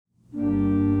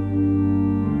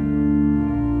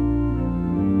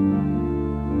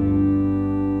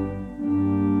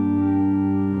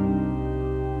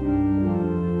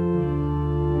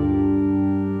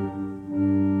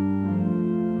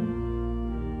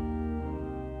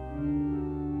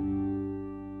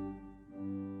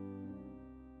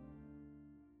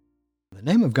In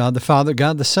the name of God the Father,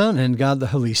 God the Son, and God the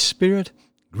Holy Spirit,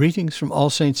 greetings from All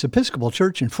Saints Episcopal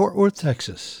Church in Fort Worth,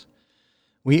 Texas.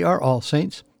 We are All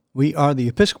Saints. We are the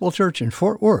Episcopal Church in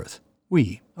Fort Worth.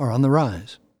 We are on the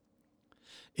rise.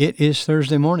 It is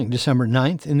Thursday morning, December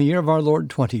 9th, in the year of our Lord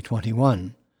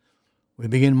 2021. We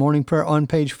begin morning prayer on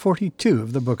page 42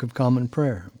 of the Book of Common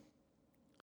Prayer.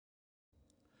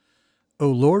 O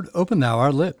Lord, open thou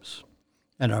our lips,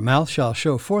 and our mouth shall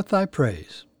show forth thy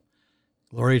praise.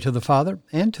 Glory to the Father,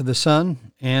 and to the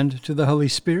Son, and to the Holy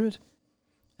Spirit,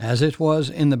 as it was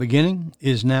in the beginning,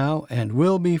 is now, and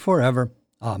will be forever.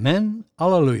 Amen.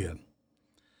 Alleluia.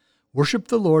 Worship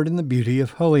the Lord in the beauty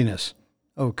of holiness.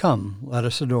 O come, let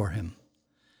us adore him.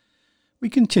 We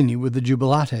continue with the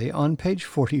Jubilate on page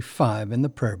 45 in the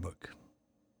prayer book.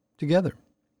 Together.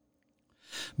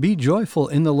 Be joyful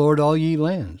in the Lord, all ye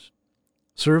lands.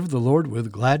 Serve the Lord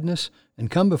with gladness, and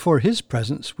come before his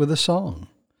presence with a song.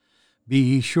 Be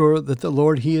ye sure that the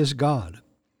Lord he is God.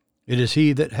 It is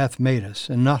he that hath made us,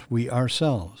 and not we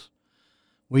ourselves.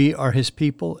 We are his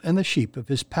people, and the sheep of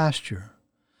his pasture.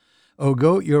 O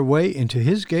go your way into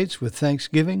his gates with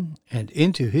thanksgiving, and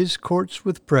into his courts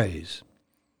with praise.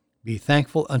 Be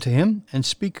thankful unto him, and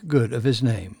speak good of his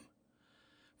name.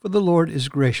 For the Lord is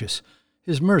gracious,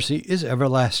 his mercy is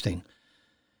everlasting,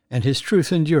 and his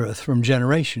truth endureth from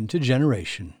generation to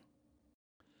generation.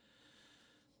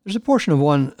 There's a portion of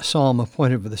one psalm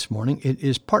appointed for this morning. It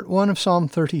is part 1 of Psalm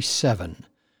 37,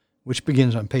 which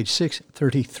begins on page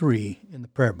 633 in the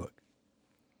prayer book.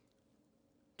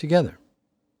 Together.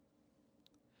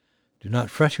 Do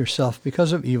not fret yourself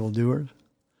because of evildoers.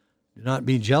 Do not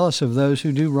be jealous of those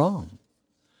who do wrong,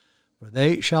 for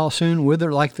they shall soon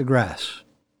wither like the grass,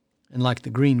 and like the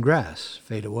green grass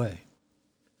fade away.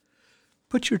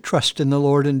 Put your trust in the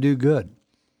Lord and do good.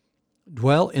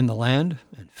 Dwell in the land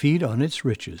and feed on its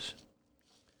riches.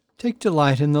 Take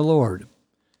delight in the Lord,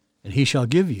 and he shall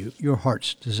give you your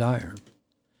heart's desire.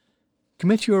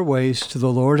 Commit your ways to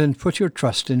the Lord and put your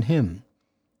trust in him,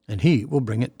 and he will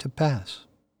bring it to pass.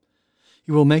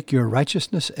 He will make your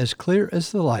righteousness as clear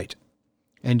as the light,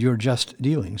 and your just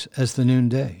dealings as the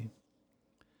noonday.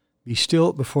 Be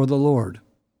still before the Lord,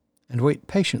 and wait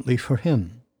patiently for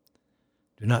him.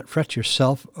 Do not fret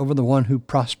yourself over the one who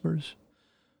prospers,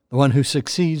 the one who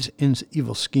succeeds in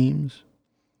evil schemes.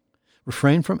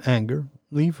 Refrain from anger,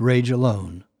 leave rage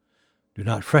alone. Do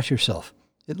not fret yourself,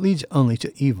 it leads only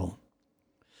to evil.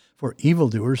 For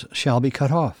evildoers shall be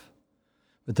cut off,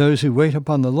 but those who wait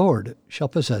upon the Lord shall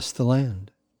possess the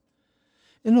land.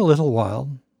 In a little while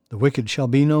the wicked shall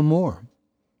be no more.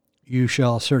 You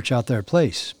shall search out their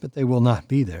place, but they will not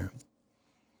be there.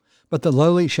 But the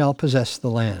lowly shall possess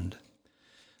the land.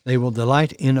 They will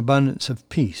delight in abundance of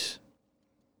peace.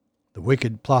 The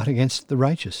wicked plot against the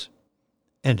righteous,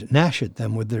 and gnash at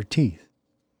them with their teeth.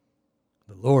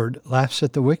 The Lord laughs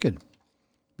at the wicked,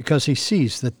 because he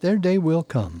sees that their day will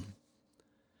come.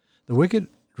 The wicked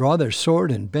draw their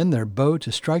sword and bend their bow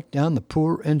to strike down the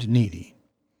poor and needy,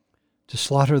 to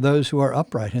slaughter those who are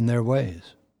upright in their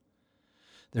ways.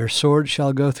 Their sword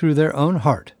shall go through their own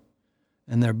heart,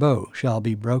 and their bow shall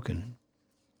be broken.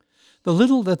 The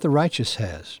little that the righteous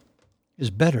has is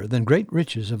better than great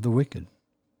riches of the wicked.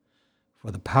 For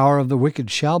the power of the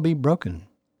wicked shall be broken,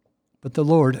 but the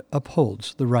Lord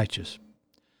upholds the righteous.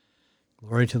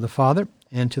 Glory to the Father,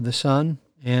 and to the Son,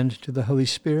 and to the Holy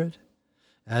Spirit,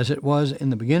 as it was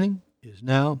in the beginning, is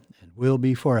now, and will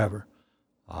be forever.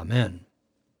 Amen.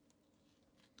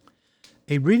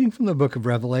 A reading from the book of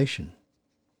Revelation.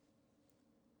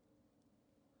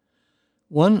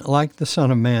 One like the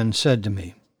Son of Man said to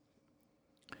me,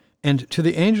 and to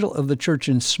the angel of the church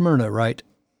in Smyrna write,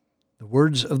 the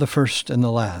words of the first and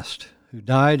the last, who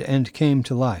died and came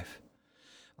to life.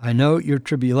 I know your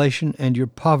tribulation and your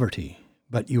poverty,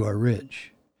 but you are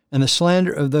rich, and the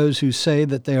slander of those who say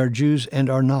that they are Jews and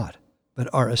are not, but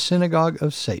are a synagogue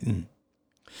of Satan.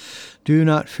 Do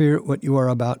not fear what you are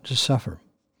about to suffer.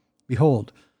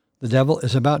 Behold, the devil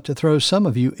is about to throw some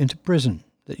of you into prison,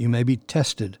 that you may be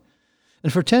tested,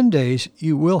 and for 10 days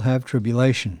you will have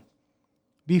tribulation.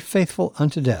 Be faithful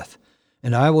unto death,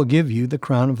 and I will give you the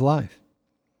crown of life.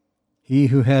 He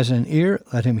who has an ear,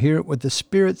 let him hear what the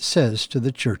Spirit says to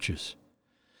the churches.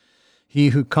 He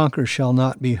who conquers shall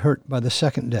not be hurt by the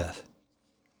second death.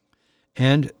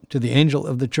 And to the angel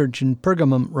of the church in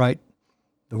Pergamum write,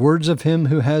 the words of him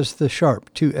who has the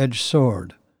sharp two-edged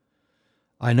sword.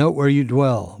 I know where you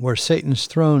dwell, where Satan's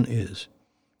throne is.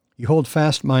 You hold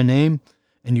fast my name,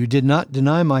 and you did not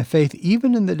deny my faith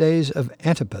even in the days of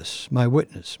Antipas, my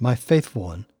witness, my faithful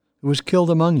one, who was killed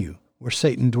among you, where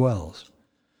Satan dwells.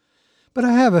 But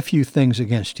I have a few things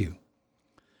against you.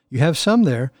 You have some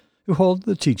there who who hold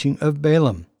the teaching of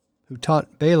Balaam, who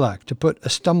taught Balak to put a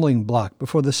stumbling block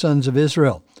before the sons of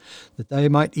Israel, that they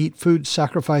might eat food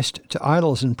sacrificed to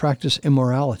idols and practice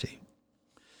immorality.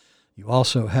 You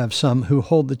also have some who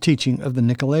hold the teaching of the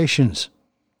Nicolaitans.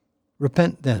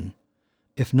 Repent then.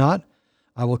 If not,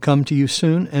 I will come to you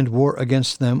soon and war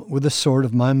against them with the sword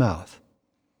of my mouth.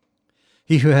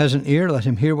 He who has an ear, let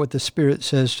him hear what the Spirit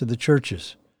says to the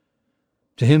churches.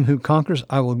 To him who conquers,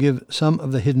 I will give some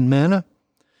of the hidden manna,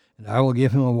 and I will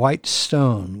give him a white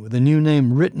stone with a new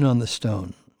name written on the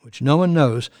stone, which no one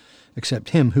knows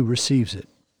except him who receives it.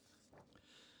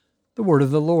 The word of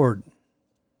the Lord.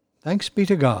 Thanks be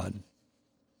to God.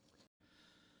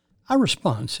 Our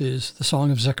response is the Song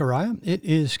of Zechariah. It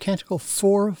is Canticle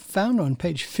 4, found on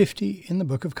page 50 in the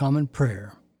Book of Common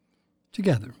Prayer.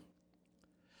 Together.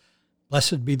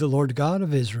 Blessed be the Lord God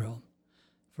of Israel,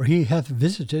 for he hath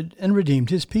visited and redeemed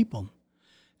his people,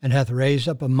 and hath raised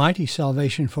up a mighty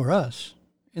salvation for us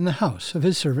in the house of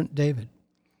his servant David,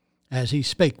 as he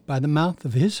spake by the mouth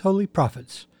of his holy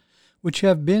prophets, which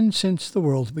have been since the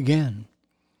world began,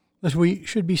 that we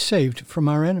should be saved from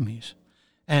our enemies,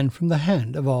 and from the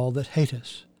hand of all that hate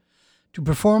us, to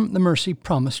perform the mercy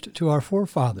promised to our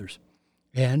forefathers,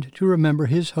 and to remember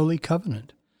his holy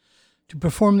covenant, to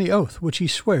perform the oath which he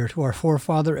sware to our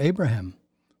forefather Abraham,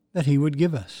 that he would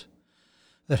give us,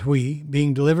 that we,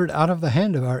 being delivered out of the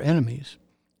hand of our enemies,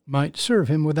 might serve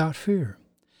him without fear,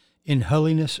 in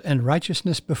holiness and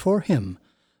righteousness before him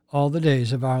all the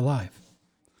days of our life.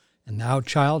 And thou,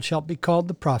 child, shalt be called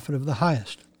the prophet of the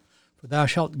highest, for thou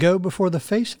shalt go before the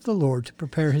face of the Lord to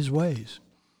prepare his ways,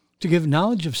 to give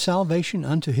knowledge of salvation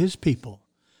unto his people,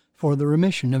 for the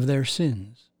remission of their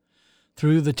sins,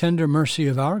 through the tender mercy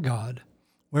of our God,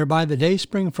 whereby the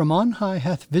dayspring from on high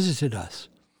hath visited us,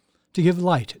 to give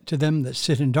light to them that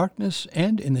sit in darkness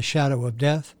and in the shadow of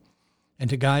death, and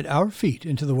to guide our feet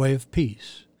into the way of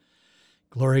peace.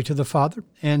 Glory to the Father,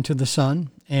 and to the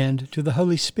Son, and to the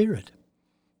Holy Spirit,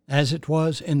 as it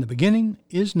was in the beginning,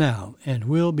 is now, and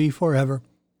will be forever.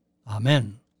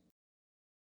 Amen.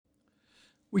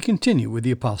 We continue with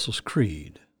the Apostles'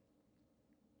 Creed.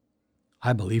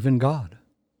 I believe in God,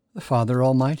 the Father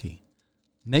Almighty,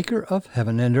 maker of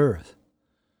heaven and earth,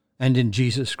 and in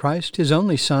Jesus Christ, his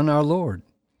only Son, our Lord,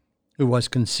 who was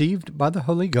conceived by the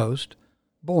Holy Ghost,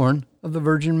 born of the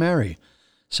Virgin Mary,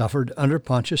 suffered under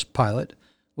Pontius Pilate,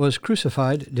 was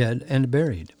crucified, dead, and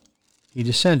buried. He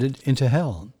descended into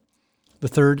hell. The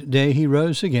third day he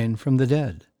rose again from the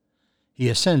dead. He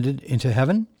ascended into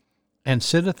heaven, and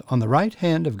sitteth on the right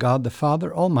hand of God the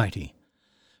Father Almighty.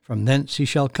 From thence he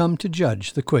shall come to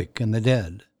judge the quick and the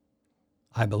dead.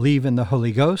 I believe in the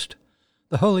Holy Ghost,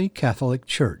 the Holy Catholic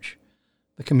Church,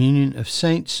 the communion of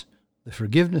saints, the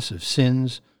forgiveness of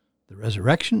sins, the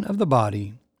resurrection of the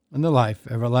body, and the life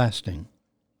everlasting.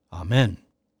 Amen.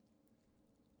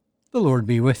 The Lord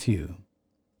be with you.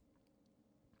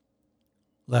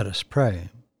 Let us pray.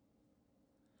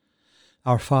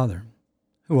 Our Father,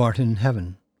 who art in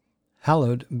heaven,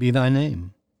 hallowed be thy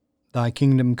name. Thy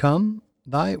kingdom come,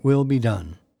 thy will be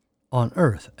done, on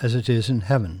earth as it is in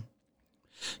heaven.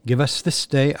 Give us this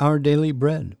day our daily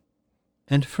bread,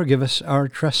 and forgive us our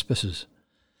trespasses,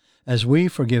 as we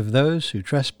forgive those who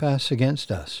trespass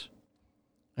against us.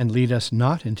 And lead us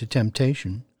not into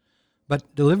temptation,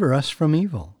 but deliver us from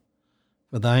evil.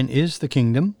 For thine is the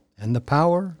kingdom, and the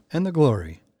power, and the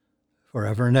glory,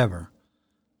 forever and ever.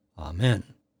 Amen.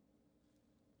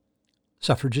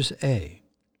 Suffrages A.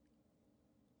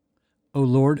 O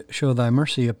Lord, show thy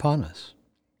mercy upon us,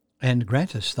 and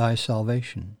grant us thy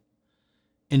salvation.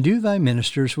 Endue thy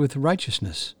ministers with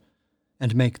righteousness,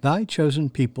 and make thy chosen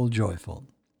people joyful.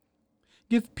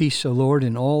 Give peace, O Lord,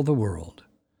 in all the world,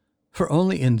 for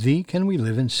only in thee can we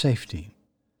live in safety.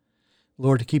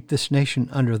 Lord, keep this nation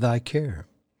under thy care,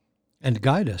 and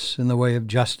guide us in the way of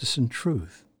justice and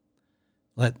truth.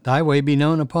 Let thy way be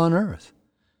known upon earth,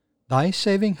 thy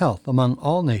saving health among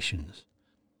all nations.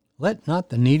 Let not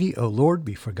the needy, O Lord,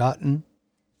 be forgotten,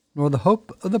 nor the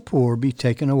hope of the poor be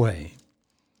taken away.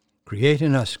 Create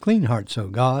in us clean hearts, O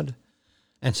God,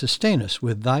 and sustain us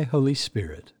with thy Holy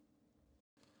Spirit.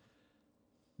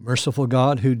 Merciful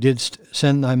God, who didst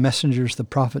send thy messengers the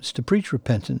prophets to preach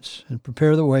repentance and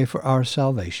prepare the way for our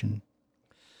salvation,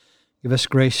 give us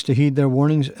grace to heed their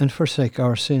warnings and forsake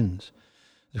our sins,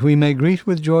 that we may greet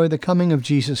with joy the coming of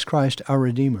Jesus Christ, our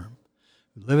Redeemer,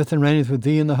 who liveth and reigneth with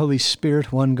thee in the Holy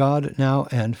Spirit, one God, now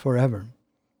and forever.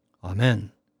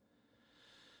 Amen.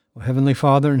 O Heavenly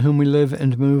Father, in whom we live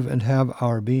and move and have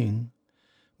our being,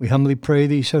 we humbly pray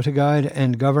thee so to guide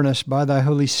and govern us by thy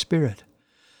Holy Spirit,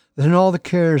 that in all the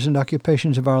cares and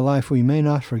occupations of our life we may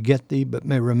not forget thee, but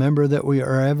may remember that we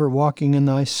are ever walking in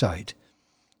thy sight,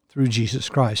 through Jesus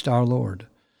Christ our Lord.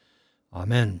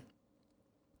 Amen.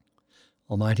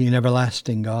 Almighty and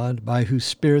everlasting God, by whose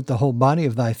Spirit the whole body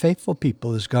of thy faithful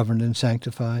people is governed and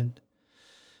sanctified,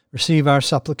 receive our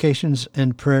supplications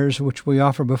and prayers which we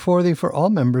offer before thee for all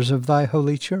members of thy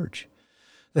holy church,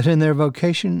 that in their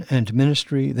vocation and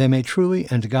ministry they may truly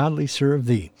and godly serve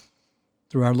thee,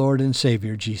 through our Lord and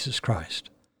Savior Jesus Christ.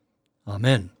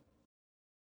 Amen.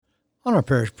 On our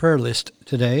parish prayer list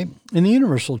today, in the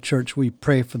Universal Church we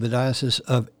pray for the Diocese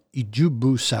of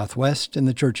Ijubu Southwest in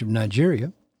the Church of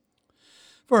Nigeria,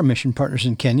 for our mission partners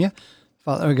in Kenya,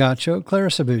 Father Agacho, Clara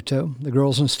Sabuto, the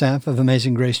girls and staff of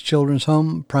Amazing Grace Children's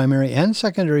Home, primary and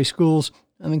secondary schools,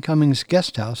 and the Cummings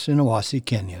Guest House in Awasi,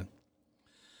 Kenya.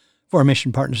 For our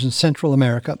mission partners in Central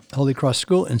America, Holy Cross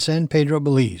School in San Pedro,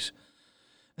 Belize,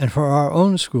 and for our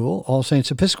own school, All Saints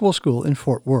Episcopal School in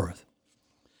Fort Worth.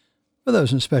 For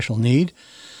those in special need,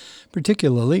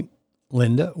 particularly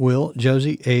Linda, Will,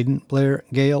 Josie, Aiden, Blair,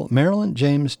 Gail, Marilyn,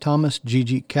 James, Thomas,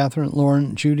 Gigi, Catherine,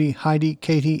 Lauren, Judy, Heidi,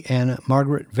 Katie, Anna,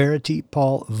 Margaret, Verity,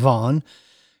 Paul, Vaughn,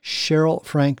 Cheryl,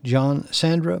 Frank, John,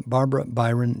 Sandra, Barbara,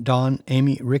 Byron, Dawn,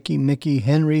 Amy, Ricky, Mickey,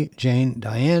 Henry, Jane,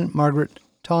 Diane, Margaret,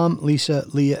 Tom, Lisa,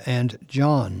 Leah, and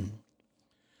John.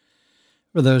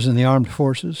 For those in the armed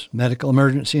forces, medical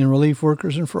emergency and relief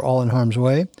workers, and for all in harm's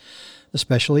way,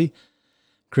 especially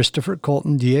Christopher,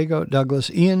 Colton, Diego, Douglas,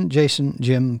 Ian, Jason,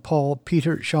 Jim, Paul,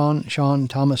 Peter, Sean,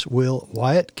 Thomas, Will,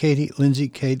 Wyatt, Katie, Lindsay,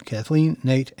 Cade, Kathleen,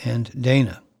 Nate, and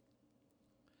Dana.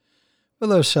 For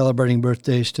those celebrating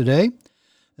birthdays today,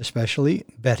 especially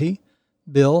Betty,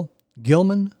 Bill,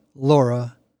 Gilman,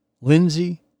 Laura,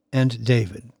 Lindsay, and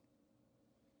David.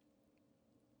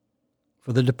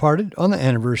 For the departed on the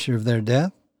anniversary of their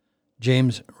death,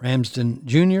 James Ramsden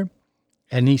Jr.,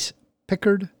 Anise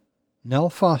Pickard, Nell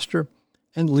Foster,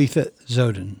 and Letha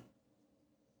Zoden.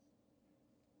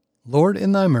 Lord,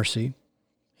 in thy mercy,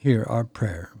 hear our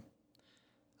prayer.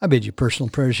 I bid you personal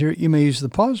prayers here. You may use the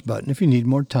pause button if you need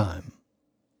more time.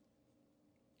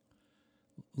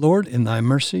 Lord, in thy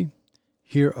mercy,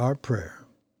 hear our prayer.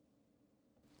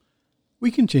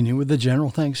 We continue with the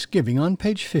general thanksgiving on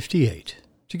page 58,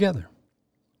 together.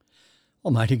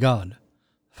 Almighty God,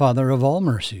 Father of all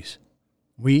mercies,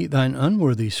 we, thine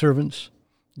unworthy servants,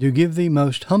 do give thee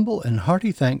most humble and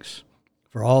hearty thanks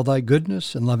for all thy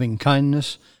goodness and loving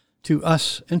kindness to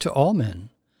us and to all men.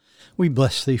 We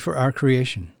bless thee for our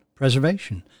creation,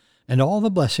 preservation, and all the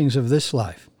blessings of this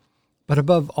life, but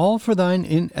above all for thine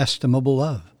inestimable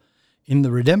love, in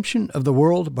the redemption of the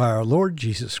world by our Lord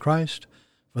Jesus Christ,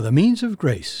 for the means of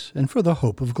grace and for the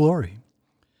hope of glory.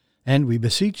 And we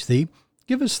beseech thee,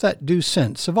 give us that due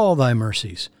sense of all thy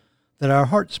mercies, that our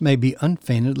hearts may be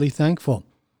unfeignedly thankful,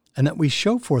 and that we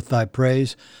show forth thy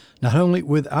praise, not only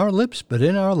with our lips, but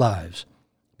in our lives,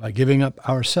 by giving up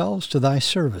ourselves to thy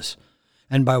service,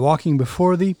 and by walking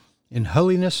before thee in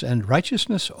holiness and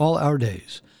righteousness all our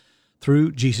days,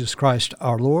 through Jesus Christ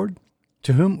our Lord,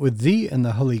 to whom with thee and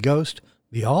the Holy Ghost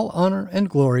be all honor and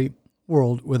glory,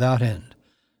 world without end.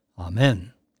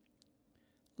 Amen.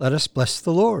 Let us bless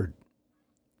the Lord.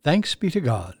 Thanks be to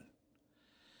God.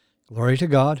 Glory to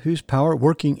God, whose power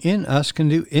working in us can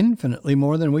do infinitely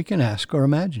more than we can ask or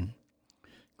imagine.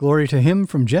 Glory to him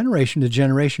from generation to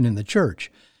generation in the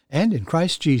Church and in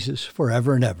Christ Jesus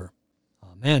forever and ever.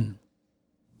 Amen.